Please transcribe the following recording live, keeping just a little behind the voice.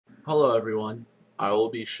Hello everyone, I will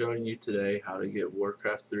be showing you today how to get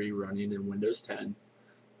Warcraft 3 running in Windows 10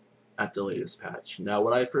 at the latest patch. Now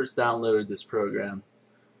when I first downloaded this program,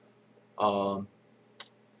 I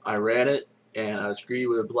ran it and I was greeted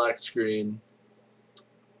with a black screen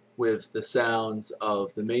with the sounds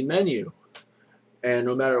of the main menu. And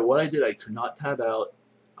no matter what I did, I could not tab out,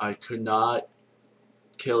 I could not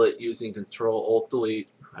kill it using Control-Alt-Delete.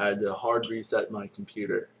 I had to hard reset my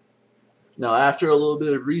computer. Now, after a little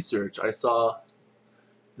bit of research, I saw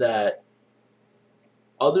that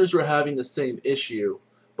others were having the same issue,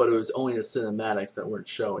 but it was only the cinematics that weren't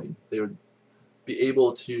showing. They would be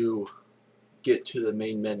able to get to the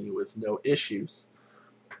main menu with no issues.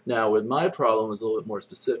 Now, with my problem, it was a little bit more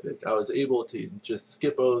specific. I was able to just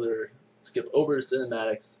skip over the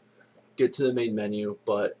cinematics, get to the main menu,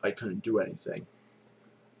 but I couldn't do anything.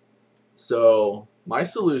 So, my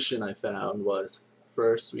solution I found was,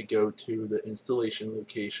 first, we go to the installation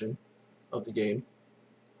location of the game.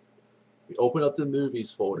 We open up the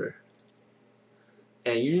movies folder.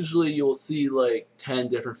 And usually you'll see like 10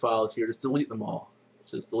 different files here. Just delete them all.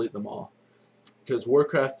 Just delete them all. Because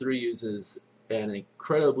Warcraft 3 uses an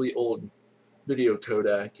incredibly old video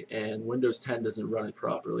codec and Windows 10 doesn't run it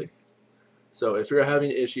properly. So if you're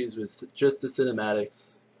having issues with just the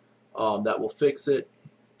cinematics, that will fix it.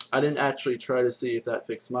 I didn't actually try to see if that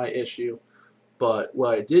fixed my issue. But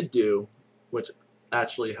what I did do, which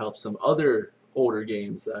actually helped some other older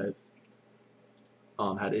games that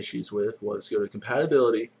I've had issues with, was go to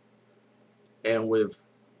compatibility, and with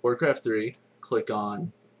Warcraft 3, click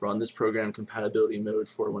on Run this program compatibility mode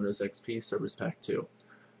for Windows XP Service Pack 2.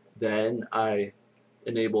 Then I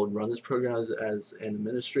enabled Run this program as an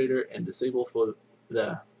administrator and disable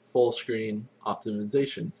the full screen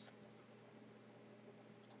optimizations.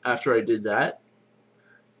 After I did that,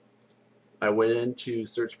 I went into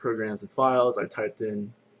search programs and files. I typed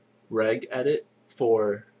in regedit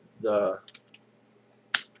for the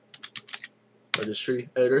registry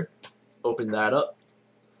editor, opened that up,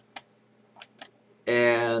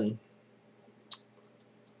 and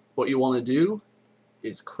what you want to do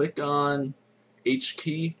is click on H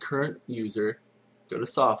key current user, go to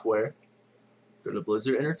software, go to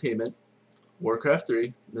Blizzard Entertainment, Warcraft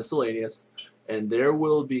 3, miscellaneous, and there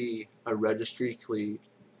will be a registry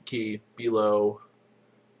key below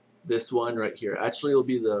this one right here. Actually, it'll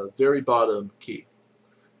be the very bottom key.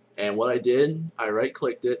 And what I did, I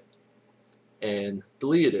right-clicked it and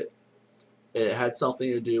deleted it. And it had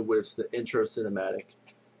something to do with the intro cinematic.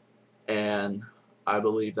 And I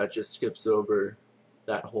believe that just skips over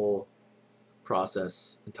that whole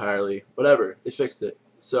process entirely. Whatever, it fixed it.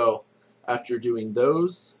 So after doing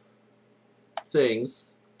those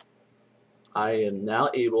things, I am now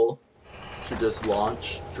able to just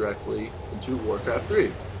launch directly into Warcraft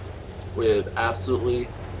 3 with absolutely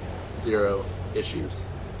zero issues.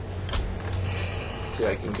 So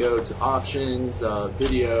I can go to options,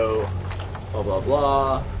 video, blah blah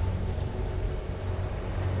blah,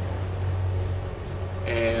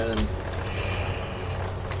 and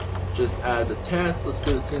just as a test, let's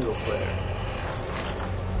go to single player.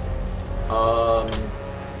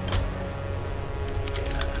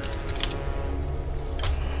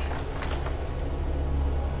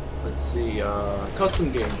 Let's see,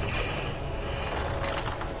 custom game.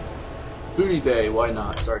 Booty Bay, why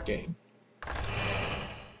not? Start game.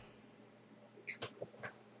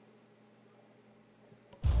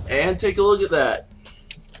 And take a look at that.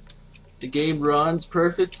 The game runs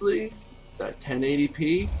perfectly. It's at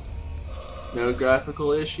 1080p. No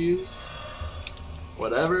graphical issues.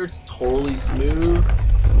 Whatever, it's totally smooth.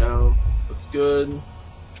 No, looks good.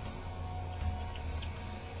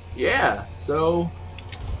 Yeah, so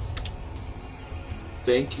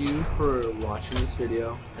thank you for watching this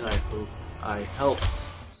video, and I hope I helped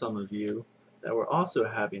some of you that were also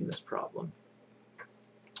having this problem.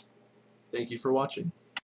 Thank you for watching.